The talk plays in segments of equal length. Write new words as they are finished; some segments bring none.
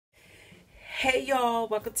Hey y'all,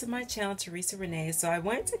 welcome to my channel, Teresa Rene. So I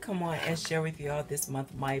wanted to come on and share with y'all this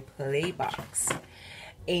month my play box.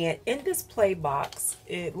 And in this play box,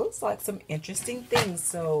 it looks like some interesting things.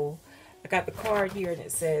 So I got the card here and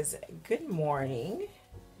it says, good morning.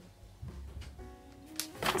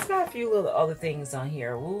 It's got a few little other things on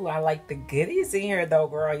here. Ooh, I like the goodies in here though,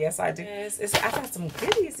 girl. Yes, I do. I got some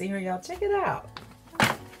goodies in here, y'all. Check it out.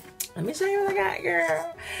 Let me show you what I got,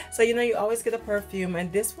 girl. So, you know, you always get a perfume,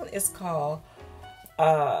 and this one is called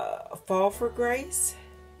Fall for Grace.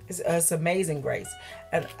 It's Amazing Grace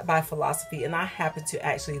and by Philosophy, and I happen to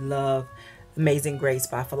actually love Amazing Grace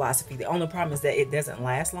by Philosophy. The only problem is that it doesn't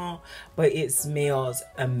last long, but it smells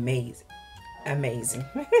amazing.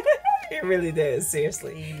 It really does,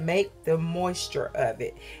 seriously. Make the moisture of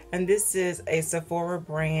it, and this is a Sephora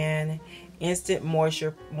brand instant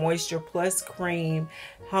moisture plus cream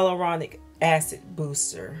hyaluronic acid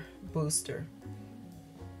booster.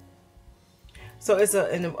 So it's a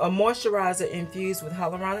moisturizer infused with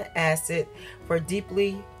hyaluronic acid for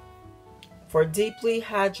deeply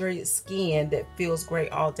hydrated skin that feels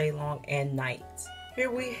great all day long and night. Here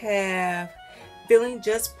we have Feeling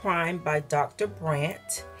Just Primed by Dr.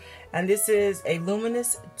 Brandt. And this is a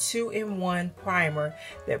luminous 2-in-1 primer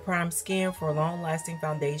that primes skin for a long-lasting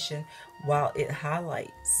foundation while it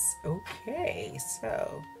highlights. Okay,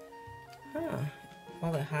 so,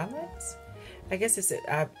 while it highlights? I guess it's,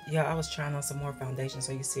 I was trying on some more foundation,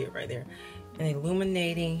 so you see it right there. An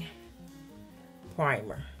illuminating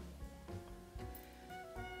primer.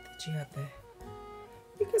 Did you have the,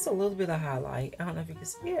 it gets a little bit of highlight. I don't know if you can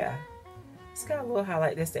see, yeah. It's got a little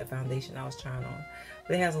highlight. That's that foundation I was trying on.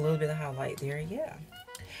 But it has a little bit of highlight there, yeah.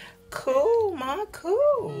 Cool,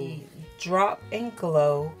 cool. Drop and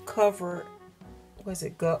Glow Cover, what's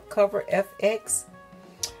it, Cover FX.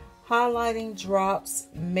 Highlighting drops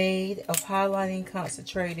made of highly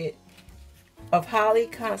concentrated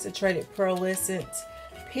pearlescent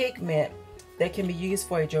pigment that can be used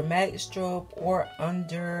for a dramatic strobe or an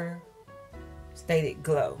understated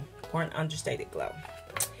glow.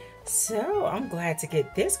 So I'm glad to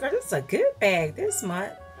get this, girl. This is a good bag this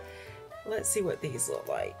month. Let's see what these look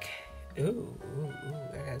like. Ooh,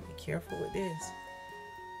 I gotta be careful with this.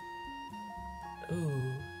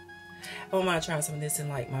 Ooh. I don't mind trying some of this in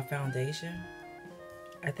like my foundation.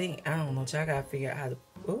 I don't know, y'all gotta figure out how to,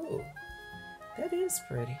 ooh, that is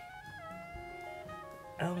pretty.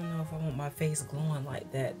 I don't know if I want my face glowing like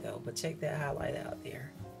that though, but check that highlight out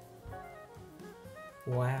there.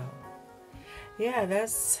 Wow. Yeah,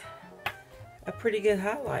 that's a pretty good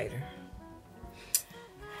highlighter.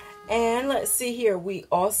 And let's see here, we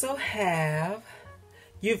also have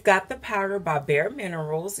You've Got the Powder by Bare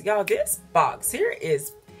Minerals. Y'all, this box here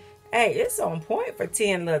is, hey, it's on point for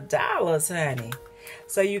 $10 little, honey.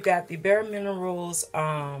 So you got the Bare Minerals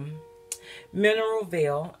Mineral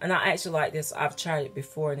Veil. And I actually like this. I've tried it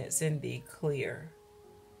before and it's in the clear.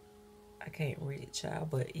 I can't read it, child,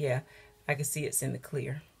 but yeah, I can see it's in the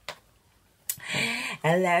clear.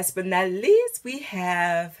 And last but not least, we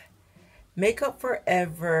have Makeup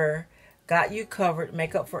Forever Got You Covered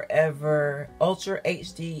Makeup Forever Ultra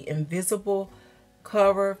HD Invisible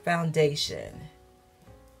Cover Foundation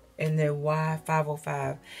in the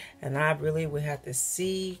Y505. And I really would have to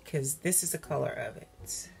see, because this is the color of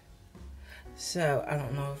it. So I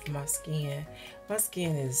don't know if my skin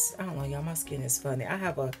is, I don't know, y'all, my skin is funny. I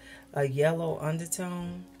have a yellow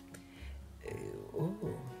undertone.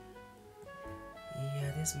 Ooh.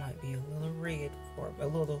 Yeah, this might be a little red for a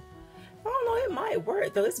little, I don't know, it might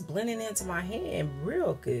work though. It's blending into my hand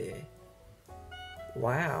real good.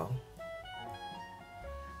 Wow.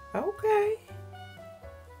 Okay.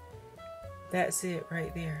 That's it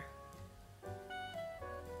right there.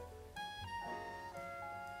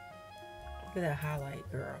 Look at that highlight,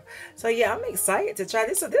 girl. So yeah, I'm excited to try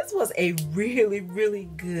this. So this was a really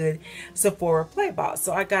good Sephora play box.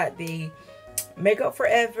 So I got the Makeup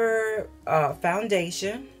Forever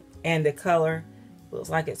foundation, and the color looks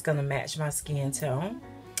like it's gonna match my skin tone.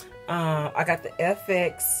 I got the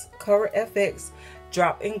Cover FX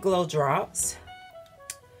Drop and Glow Drops,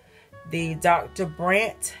 the Dr.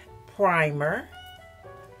 Brandt primer,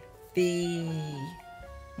 the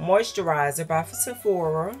moisturizer by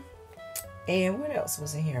Sephora, and what else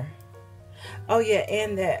was in here? Oh yeah,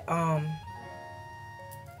 and that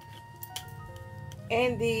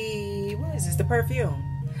and the, what is this, the perfume.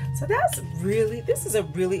 So that's really, this is a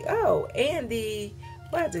really, oh, and the,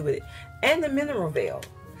 what I do with it, and the mineral veil.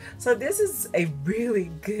 So this is a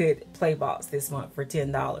really good play box this month for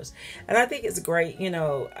 $10. And I think it's great. You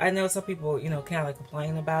know, I know some people, you know, kind of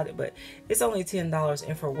complain about it, but it's only $10.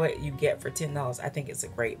 And for what you get for $10, I think it's a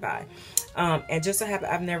great buy. And just so happen,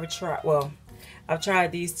 I've never tried, well, I've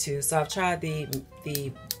tried these two. So I've tried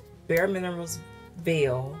the Bare Minerals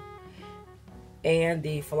Veil and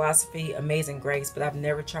the Philosophy Amazing Grace, but I've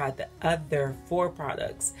never tried the other 4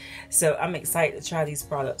 products. So I'm excited to try these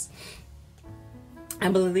products.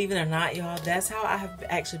 And believe it or not, y'all, that's how I have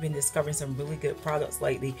actually been discovering some really good products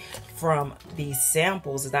lately, from the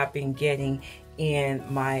samples that I've been getting in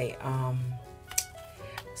my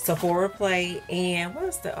Sephora Play. And what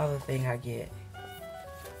is the other thing I get?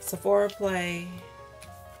 Sephora Play.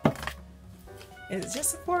 Is it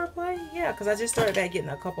just Sephora Play? Yeah, because I just started back getting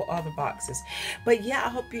a couple other boxes. But yeah, I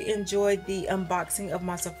hope you enjoyed the unboxing of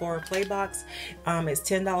my Sephora Play box. It's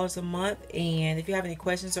 $10 a month. And if you have any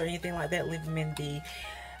questions or anything like that, leave them in the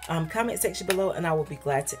comment section below, and I will be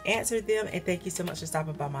glad to answer them. And thank you so much for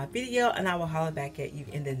stopping by my video, and I will holler back at you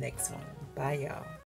in the next one. Bye, y'all.